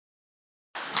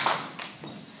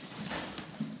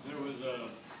a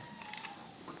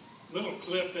little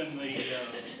clip in the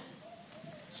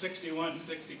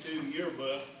 61-62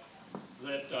 yearbook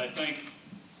that I think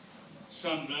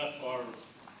summed up our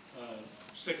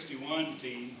 61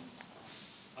 team.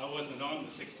 I wasn't on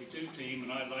the 62 team,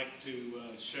 and I'd like to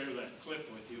share that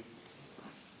clip with you.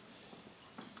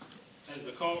 As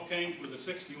the call came for the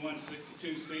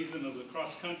 61-62 season of the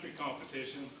cross-country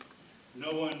competition,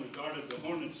 no one regarded the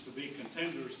Hornets to be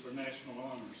contenders for national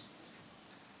honors.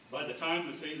 By the time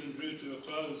the season drew to a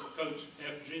close, Coach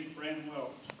F.G. Fran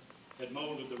Welch had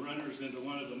molded the runners into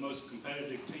one of the most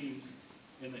competitive teams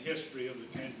in the history of the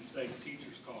Kansas State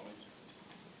Teachers College.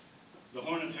 The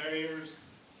Hornet Harriers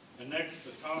annexed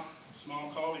the top small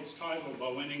college title by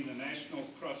winning the national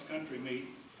cross-country meet,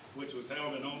 which was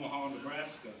held in Omaha,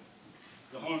 Nebraska.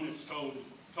 The Hornets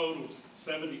totaled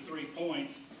 73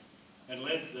 points and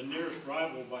led the nearest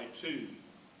rival by 2.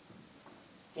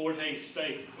 Fort Hays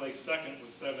State placed second with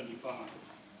 75.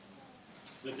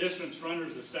 The distance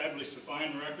runners established a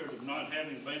fine record of not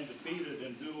having been defeated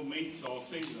in dual meets all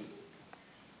season.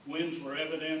 Wins were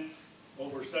evident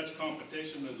over such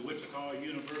competition as Wichita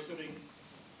University,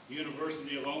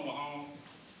 University of Omaha,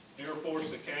 Air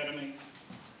Force Academy,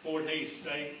 Fort Hays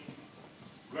State,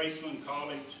 Graceland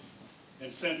College,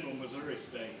 and Central Missouri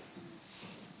State.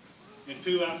 In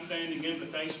 2 outstanding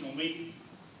invitational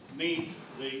meets,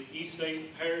 the East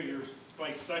State Harriers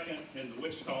placed second in the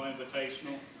Wichita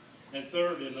Invitational and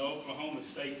third in the Oklahoma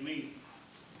State meet.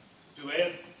 To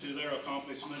add to their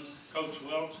accomplishments, Coach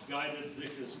Welch guided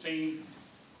his team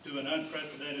to an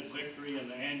unprecedented victory in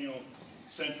the annual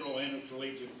Central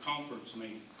Intercollegiate Conference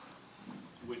meet.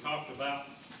 We talked about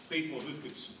people who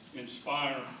could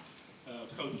inspire.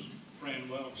 Coach Fran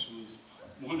Welch was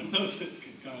one of those that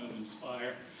could kind of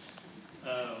inspire.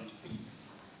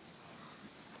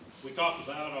 We talked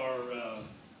about our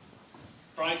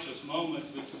priceless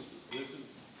moments. This is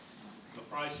a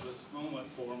priceless moment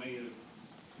for me.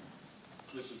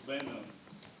 This has been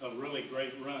a really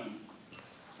great run.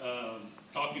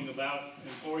 Talking about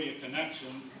Emporia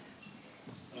connections,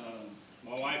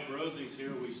 my wife Rosie's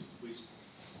here. We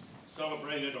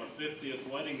celebrated our 50th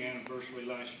wedding anniversary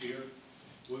last year.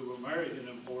 We were married in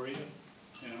Emporia,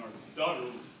 and our daughter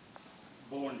was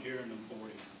born here in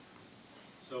Emporia.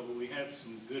 So we have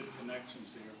some good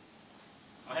connections here.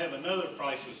 I have another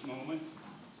priceless moment.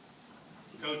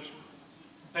 Coach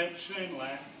Pep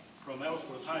Shanlack from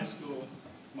Ellsworth High School,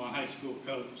 my high school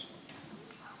coach.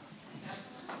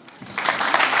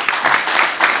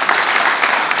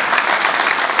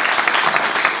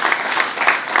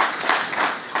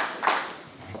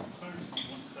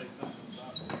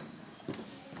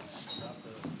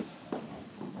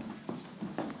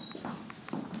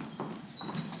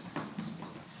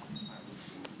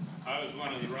 I was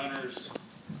one of the runners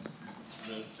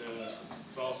that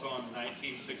was also on the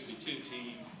 1962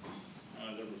 team.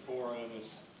 There were 4 of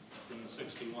us from the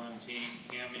 61 team,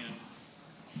 Camion,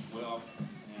 Welk,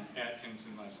 and Atkins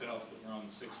and myself that were on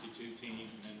the 62 team.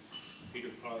 And then Peter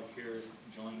Clark here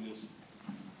joined us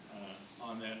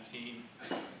on that team.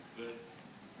 But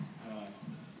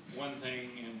one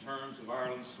thing in terms of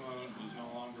Arlen Sloan, he's no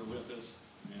longer with us.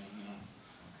 And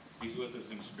he's with us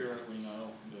in spirit, we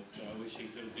know, but I wish he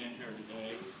could have been here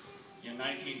today. In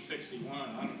 1961,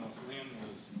 I don't know if Lynn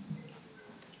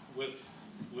was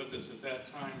with us at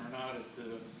that time or not at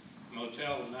the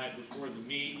motel the night before the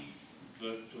meet,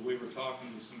 but we were talking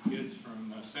to some kids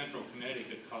from Central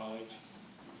Connecticut College,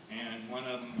 and one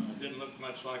of them didn't look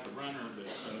much like a runner, but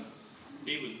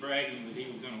he was bragging that he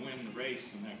was going to win the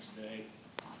race the next day,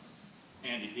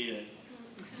 and he did.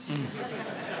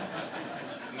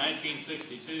 In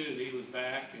 1962, he was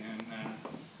back, and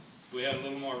we had a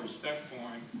little more respect for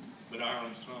him, but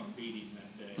Arlen Sloan beat him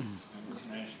that day and was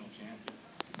national champion.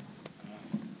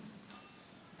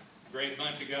 Great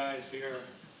bunch of guys here.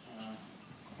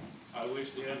 I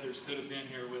wish the others could have been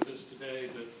here with us today,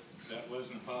 but that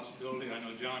wasn't a possibility. I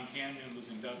know John Canyon was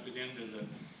inducted into the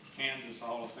Kansas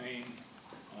Hall of Fame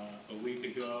a week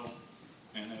ago,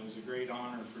 and it was a great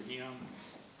honor for him.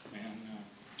 And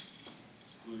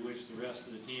we wish the rest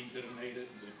of the team could have made it,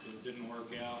 but it didn't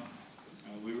work out.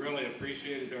 We really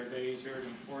appreciated our days here at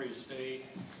Emporia State,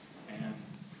 and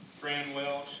Fran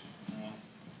Welch,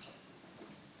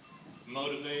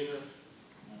 motivator.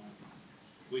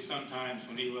 We sometimes,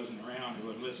 when he wasn't around,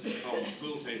 would listen to call him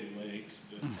pool table legs,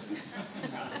 but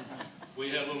we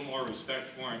had a little more respect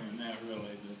for him than that,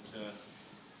 really. But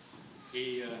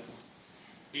he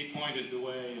pointed the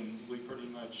way, and we pretty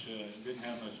much didn't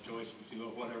have much choice but to go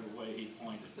whatever way he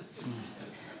pointed.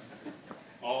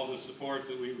 All the support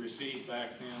that we received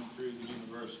back then through the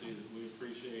university that we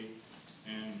appreciate,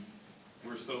 and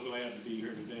we're so glad to be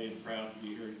here today and proud to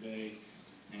be here today.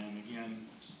 And again,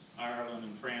 Ireland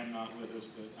and Fran not with us,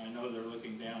 but I know they're